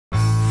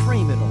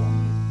middle.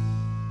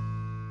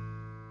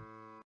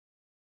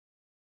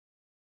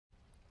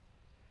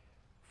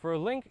 For a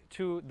link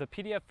to the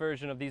PDF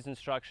version of these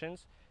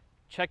instructions,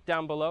 check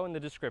down below in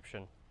the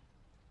description.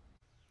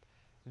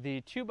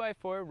 The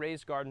 2x4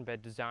 raised garden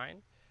bed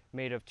design,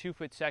 made of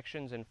 2-foot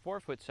sections and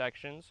 4-foot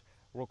sections,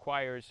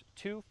 requires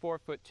 2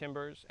 4-foot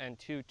timbers and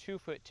 2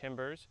 2-foot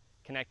timbers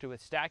connected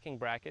with stacking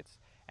brackets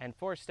and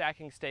 4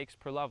 stacking stakes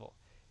per level.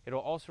 It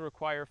will also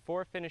require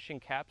 4 finishing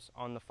caps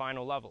on the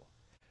final level.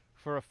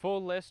 For a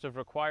full list of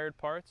required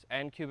parts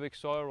and cubic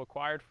soil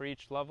required for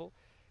each level,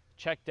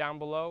 check down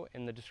below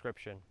in the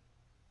description.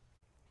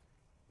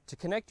 To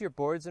connect your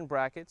boards and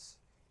brackets,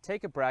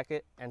 take a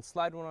bracket and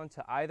slide one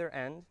onto either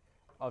end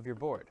of your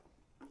board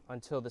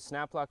until the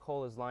snap lock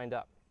hole is lined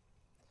up.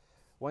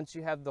 Once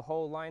you have the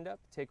hole lined up,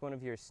 take one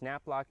of your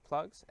snap lock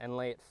plugs and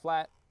lay it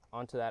flat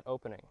onto that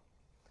opening.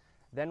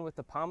 Then with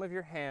the palm of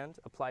your hand,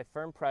 apply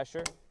firm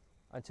pressure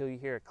until you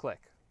hear a click.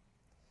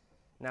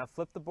 Now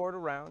flip the board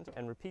around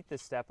and repeat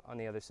this step on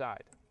the other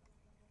side.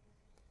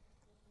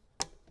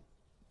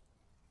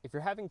 If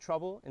you're having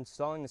trouble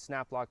installing the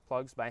snap lock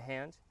plugs by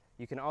hand,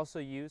 you can also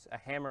use a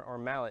hammer or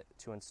mallet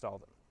to install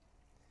them.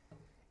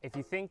 If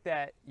you think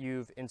that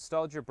you've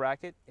installed your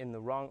bracket in the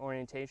wrong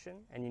orientation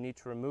and you need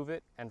to remove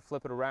it and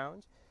flip it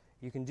around,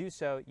 you can do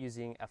so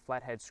using a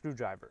flathead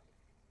screwdriver.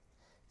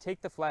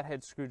 Take the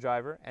flathead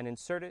screwdriver and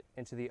insert it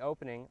into the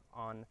opening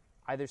on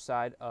either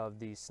side of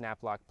the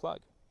snap lock plug.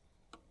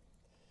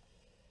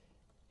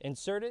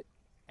 Insert it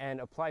and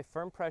apply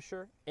firm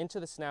pressure into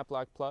the snap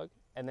lock plug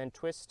and then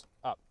twist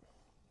up.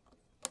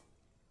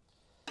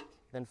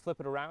 Then flip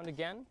it around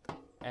again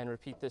and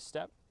repeat this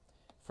step.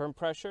 Firm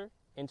pressure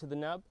into the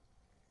nub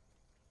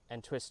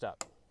and twist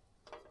up.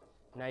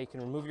 Now you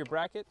can remove your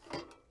bracket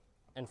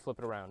and flip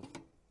it around.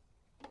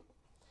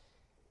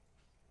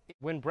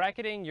 When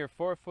bracketing your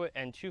 4-foot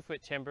and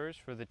 2-foot timbers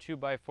for the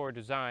 2x4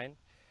 design,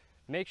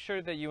 make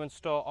sure that you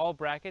install all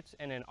brackets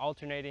in an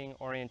alternating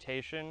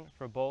orientation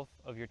for both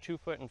of your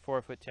 2-foot and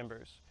 4-foot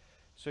timbers.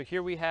 So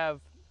here we have,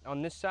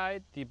 on this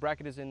side, the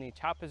bracket is in the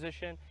top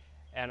position,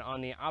 and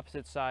on the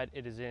opposite side,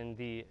 it is in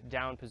the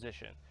down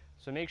position.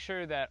 So make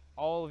sure that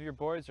all of your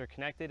boards are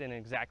connected in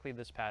exactly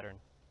this pattern.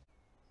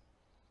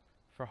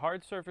 For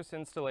hard surface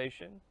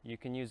installation, you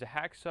can use a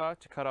hacksaw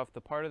to cut off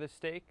the part of the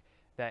stake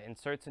that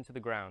inserts into the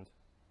ground.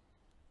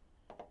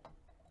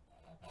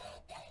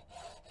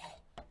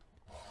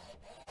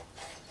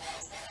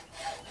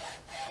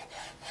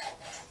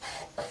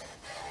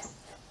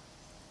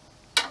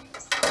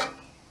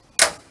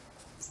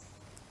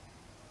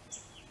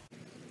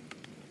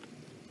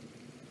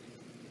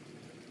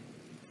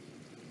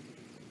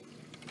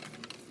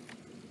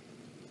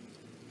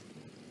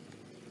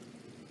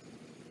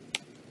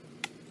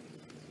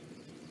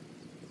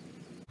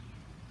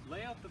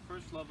 Lay out the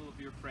first level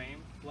of your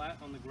frame flat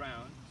on the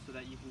ground so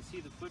that you can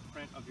see the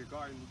footprint of your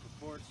garden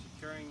before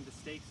securing the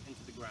stakes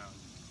into the ground.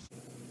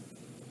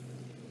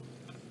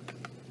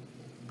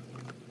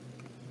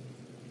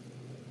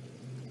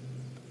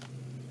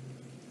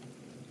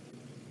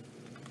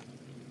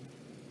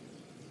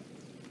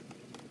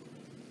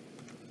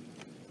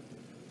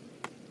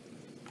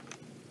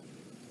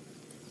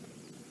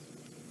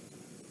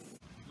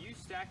 Use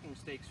stacking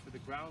stakes for the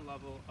ground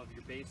level of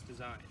your base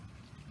design.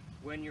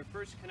 When you're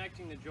first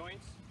connecting the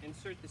joints,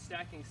 insert the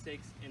stacking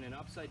stakes in an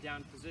upside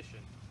down position.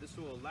 This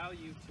will allow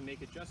you to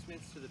make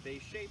adjustments to the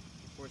base shape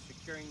before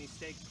securing these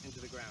stakes into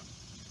the ground.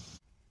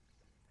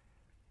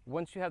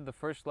 Once you have the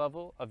first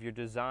level of your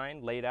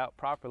design laid out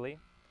properly,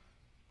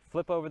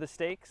 flip over the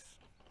stakes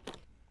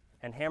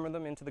and hammer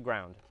them into the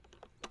ground.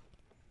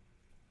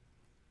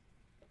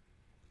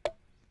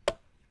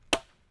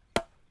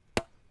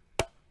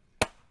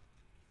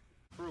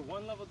 For a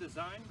one-level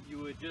design, you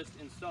would just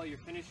install your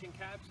finishing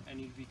caps and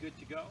you'd be good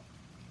to go.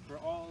 For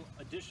all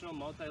additional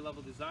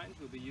multi-level designs,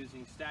 we'll be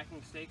using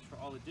stacking stakes for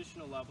all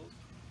additional levels,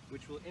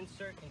 which will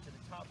insert into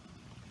the top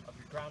of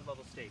your ground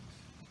level stakes.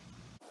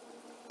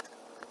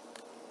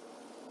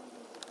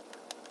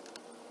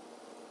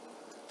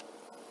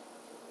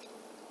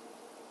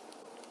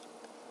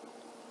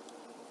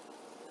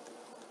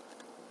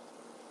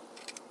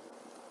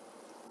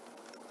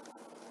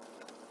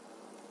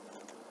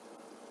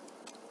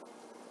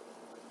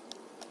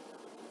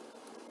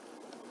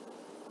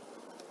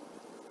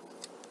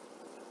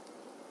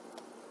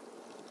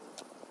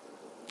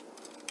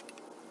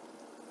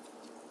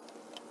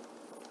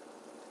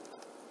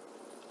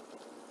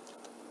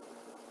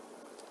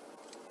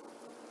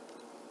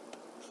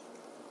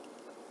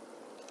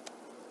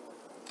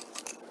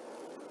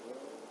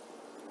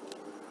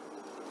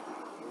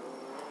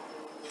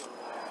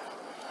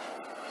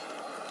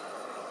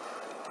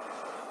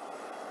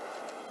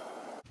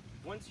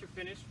 Once you're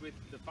finished with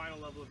the final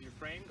level of your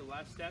frame, the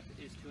last step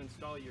is to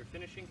install your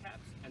finishing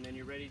caps, and then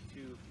you're ready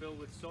to fill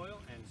with soil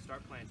and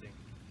start planting.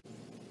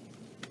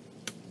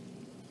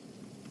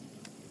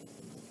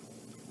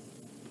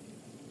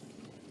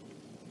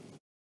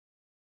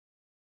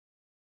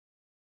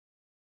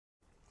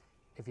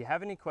 If you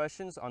have any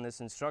questions on this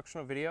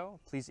instructional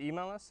video, please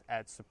email us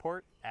at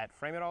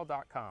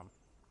support@frameitall.com.